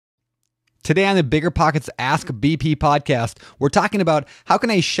Today on the BiggerPockets Ask BP podcast, we're talking about how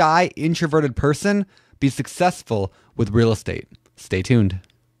can a shy, introverted person be successful with real estate. Stay tuned.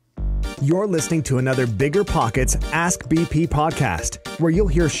 You're listening to another BiggerPockets Ask BP podcast, where you'll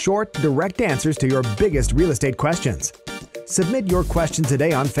hear short, direct answers to your biggest real estate questions. Submit your question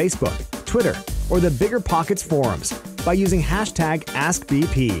today on Facebook, Twitter, or the BiggerPockets forums by using hashtag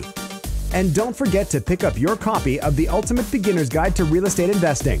AskBP. And don't forget to pick up your copy of the Ultimate Beginner's Guide to Real Estate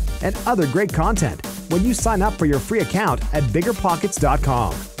Investing and other great content when you sign up for your free account at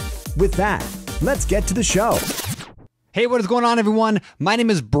BiggerPockets.com. With that, let's get to the show. Hey, what is going on, everyone? My name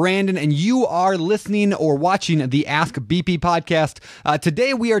is Brandon, and you are listening or watching the Ask BP podcast.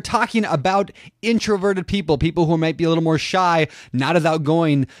 Today, we are talking about introverted people who might be a little more shy, not as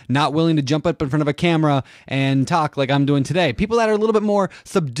outgoing, not willing to jump up in front of a camera and talk like I'm doing today. People that are a little bit more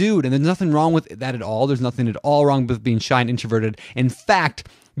subdued, and there's nothing wrong with that at all. There's nothing at all wrong with being shy and introverted. In fact,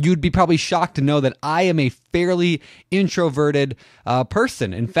 you'd be probably shocked to know that I am a fairly introverted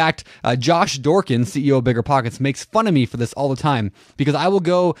person. In fact, Josh Dorkin, CEO of BiggerPockets, makes fun of me for this all the time because I will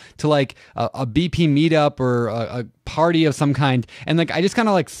go to like a BP meetup or a party of some kind, and like I just kind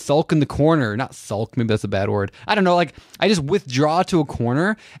of like sulk in the corner. Not sulk, maybe that's a bad word. I don't know. Like I just withdraw to a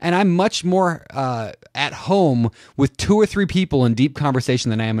corner, and I'm much more at home with two or three people in deep conversation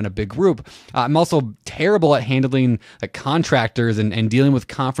than I am in a big group. I'm also terrible at handling like contractors and dealing with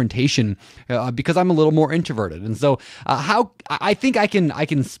confrontation because I'm a little more introverted. And so how I think I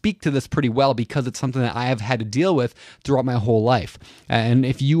can speak to this pretty well because it's something that I have had to deal with throughout my whole life. And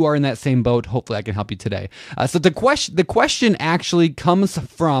if you are in that same boat, hopefully I can help you today. So the question actually comes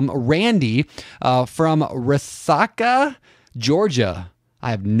from Randy from Resaca, Georgia. I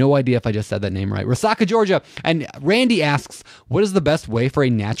have no idea if I just said that name right. Resaca, Georgia. And Randy asks, what is the best way for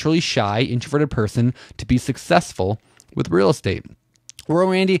a naturally shy, introverted person to be successful with real estate? Well,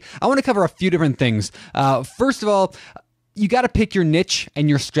 Randy, I want to cover a few different things. First of all, you got to pick your niche and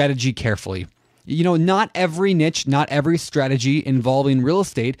your strategy carefully. You know, not every niche, not every strategy involving real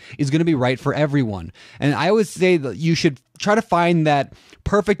estate is going to be right for everyone. And I always say that you should try to find that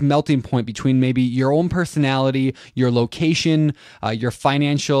perfect melting point between maybe your own personality, your location, your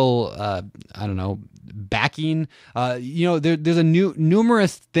financial, backing. There's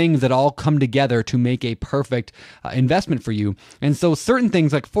numerous things that all come together to make a perfect investment for you. And so certain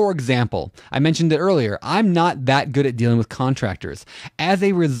things, like for example, I mentioned it earlier, I'm not that good at dealing with contractors. As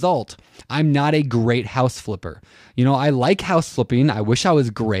a result, I'm not a great house flipper. You know, I like house flipping. I wish I was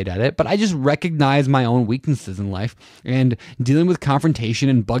great at it, but I just recognize my own weaknesses in life, and dealing with confrontation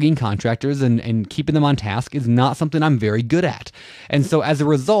and bugging contractors and keeping them on task is not something I'm very good at. And so as a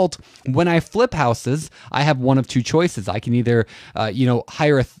result, when I flip houses, I have one of two choices. I can either,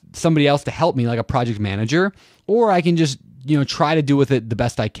 hire somebody else to help me, like a project manager, or I can just try to do with it the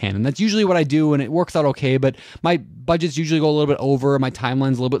best I can. And that's usually what I do, and it works out okay, but my budgets usually go a little bit over, my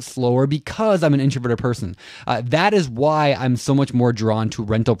timeline's a little bit slower because I'm an introverted person. That is why I'm so much more drawn to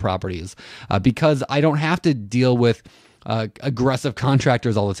rental properties, because I don't have to deal with aggressive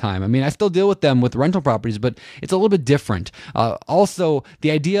contractors all the time. I mean, I still deal with them with rental properties, but it's a little bit different. Also, the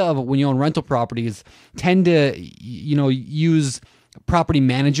idea of when you own rental properties tend to, use property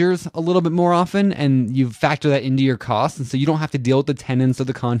managers a little bit more often, and you factor that into your costs. And so you don't have to deal with the tenants or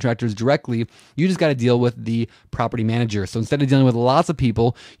the contractors directly. You just got to deal with the property manager. So instead of dealing with lots of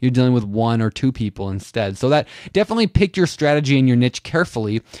people, you're dealing with one or two people instead. So that definitely pick your strategy and your niche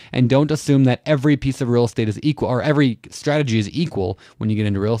carefully, and don't assume that every piece of real estate is equal or every strategy is equal when you get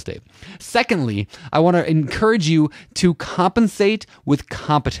into real estate. Secondly, I want to encourage you to compensate with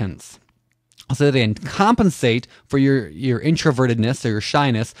competence. I'll say that again, compensate for your introvertedness or your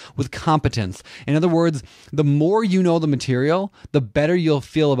shyness with competence. In other words, the more you know the material, the better you'll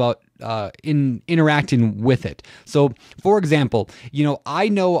feel about in interacting with it. So, for example, I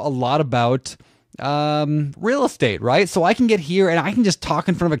know a lot about real estate, right? So I can get here and I can just talk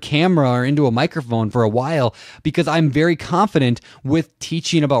in front of a camera or into a microphone for a while because I'm very confident with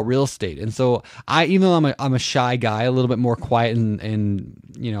teaching about real estate. And so even though I'm a shy guy, a little bit more quiet and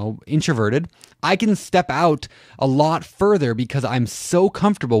introverted, I can step out a lot further because I'm so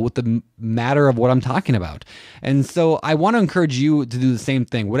comfortable with the matter of what I'm talking about. And so I want to encourage you to do the same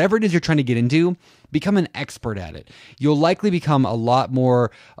thing. Whatever it is you're trying to get into, become an expert at it. You'll likely become a lot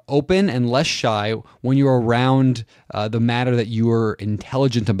more open and less shy when you're around the matter that you are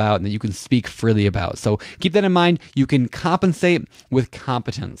intelligent about and that you can speak freely about. So keep that in mind. You can compensate with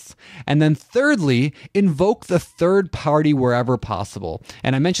competence. And then thirdly, invoke the third party wherever possible.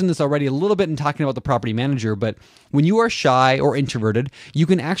 And I mentioned this already a little bit in talking talking about the property manager, but when you are shy or introverted, you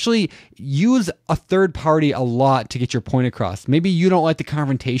can actually use a third party a lot to get your point across. Maybe you don't like the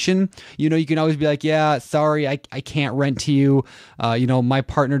confrontation. You can always be like, yeah, sorry, I can't rent to you. My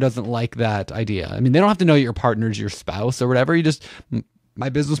partner doesn't like that idea. I mean, they don't have to know your partner's your spouse or whatever. My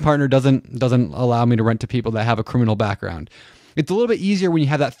business partner doesn't allow me to rent to people that have a criminal background. It's a little bit easier when you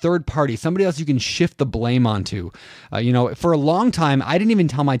have that third party, somebody else you can shift the blame onto. For a long time, I didn't even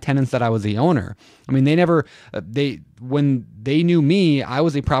tell my tenants that I was the owner. I mean, when they knew me, I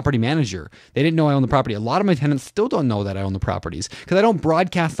was a property manager. They didn't know I owned the property. A lot of my tenants still don't know that I own the properties because I don't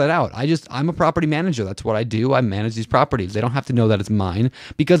broadcast that out. I'm a property manager. That's what I do. I manage these properties. They don't have to know that it's mine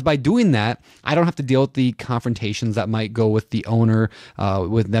because by doing that, I don't have to deal with the confrontations that might go with the owner,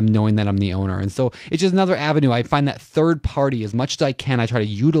 with them knowing that I'm the owner. And so it's just another avenue. I find that third party, as much as I can, I try to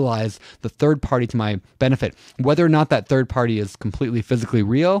utilize the third party to my benefit, whether or not that third party is completely physically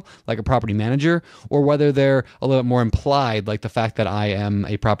real, like a property manager, or whether they're a little bit more implied, like the fact that I am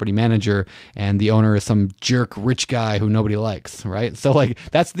a property manager and the owner is some jerk rich guy who nobody likes, right? So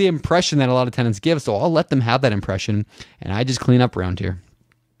that's the impression that a lot of tenants give. So I'll let them have that impression and I just clean up around here.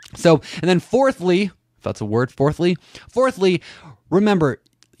 So, and then fourthly, if that's a word, fourthly, remember,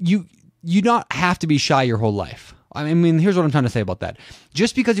 you don't have to be shy your whole life. I mean, here's what I'm trying to say about that.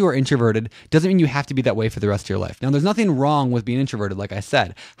 Just because you are introverted doesn't mean you have to be that way for the rest of your life. Now, there's nothing wrong with being introverted, like I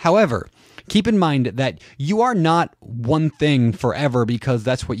said. However, keep in mind that you are not one thing forever because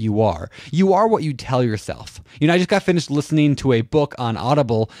that's what you are. You are what you tell yourself. I just got finished listening to a book on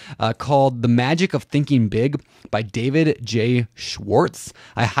Audible called The Magic of Thinking Big by David J. Schwartz.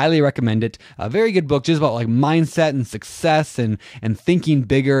 I highly recommend it. A very good book just about mindset and success and thinking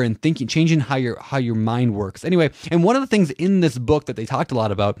bigger and changing how your mind works. Anyway, and one of the things in this book that they talked a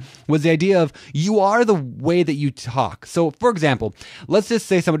lot about was the idea of you are the way that you talk. So, for example, let's just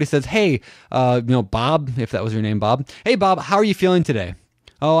say somebody says, hey, Bob, if that was your name, Bob. Hey, Bob, how are you feeling today?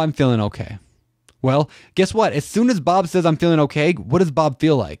 Oh, I'm feeling okay. Well, guess what? As soon as Bob says I'm feeling okay, what does Bob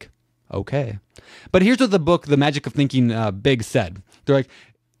feel like? Okay. But here's what the book, The Magic of Thinking Big, said. They're like,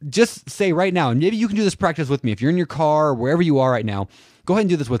 just say right now, and maybe you can do this practice with me. If you're in your car or wherever you are right now, go ahead and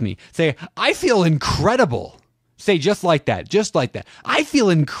do this with me. Say, I feel incredible. Say just like that. I feel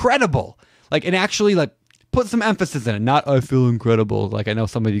incredible. And actually put some emphasis in it. Not I feel incredible like I know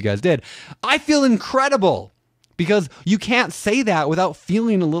some of you guys did. I feel incredible. Because you can't say that without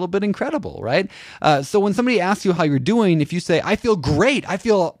feeling a little bit incredible, right? So when somebody asks you how you're doing, if you say, I feel great, I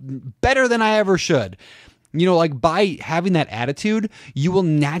feel better than I ever should, by having that attitude, you will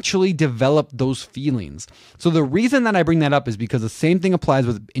naturally develop those feelings. So the reason that I bring that up is because the same thing applies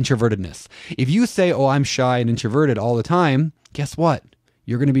with introvertedness. If you say, oh, I'm shy and introverted all the time, guess what?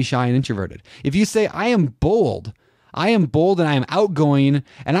 You're going to be shy and introverted. If you say, I am bold and I am outgoing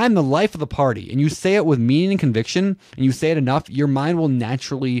and I'm the life of the party, and you say it with meaning and conviction, and you say it enough, your mind will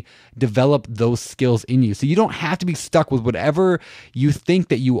naturally develop those skills in you. So you don't have to be stuck with whatever you think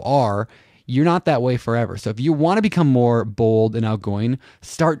that you are. You're not that way forever. So if you want to become more bold and outgoing,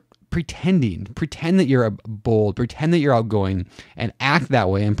 start pretend that you're bold, pretend that you're outgoing, and act that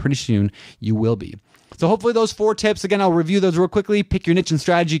way, and pretty soon you will be. So hopefully those 4 tips, again, I'll review those real quickly. Pick your niche and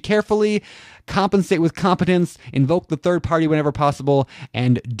strategy carefully, compensate with competence, invoke the third party whenever possible,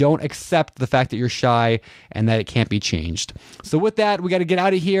 and don't accept the fact that you're shy and that it can't be changed. So with that, we got to get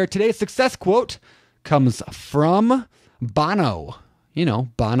out of here. Today's success quote comes from Bono.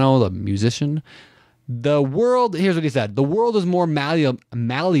 Bono, the musician. Here's what he said. The world is more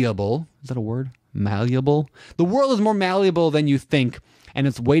malleable. Is that a word? Malleable? The world is more malleable than you think, and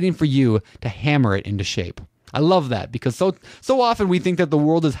it's waiting for you to hammer it into shape. I love that because so often we think that the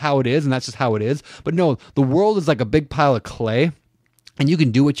world is how it is and that's just how it is. But no, the world is like a big pile of clay and you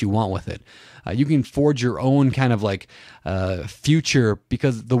can do what you want with it. You can forge your own kind of future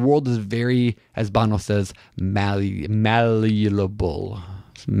because the world is very, as Bono says, malleable,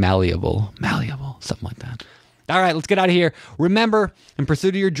 something like that. All right, let's get out of here. Remember, in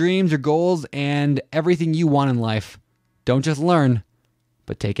pursuit of your dreams, your goals, and everything you want in life, don't just learn,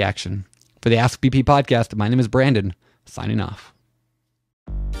 but take action. For the Ask BP podcast, my name is Brandon, signing off.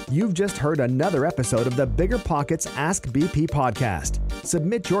 You've just heard another episode of the BiggerPockets Ask BP podcast.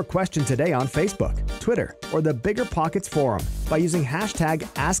 Submit your question today on Facebook, Twitter, or the BiggerPockets forum by using hashtag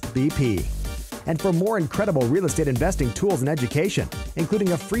AskBP. And for more incredible real estate investing tools and education,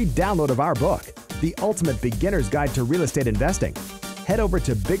 including a free download of our book, The Ultimate Beginner's Guide to Real Estate Investing, head over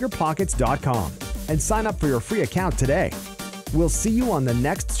to BiggerPockets.com and sign up for your free account today. We'll see you on the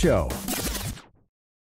next show.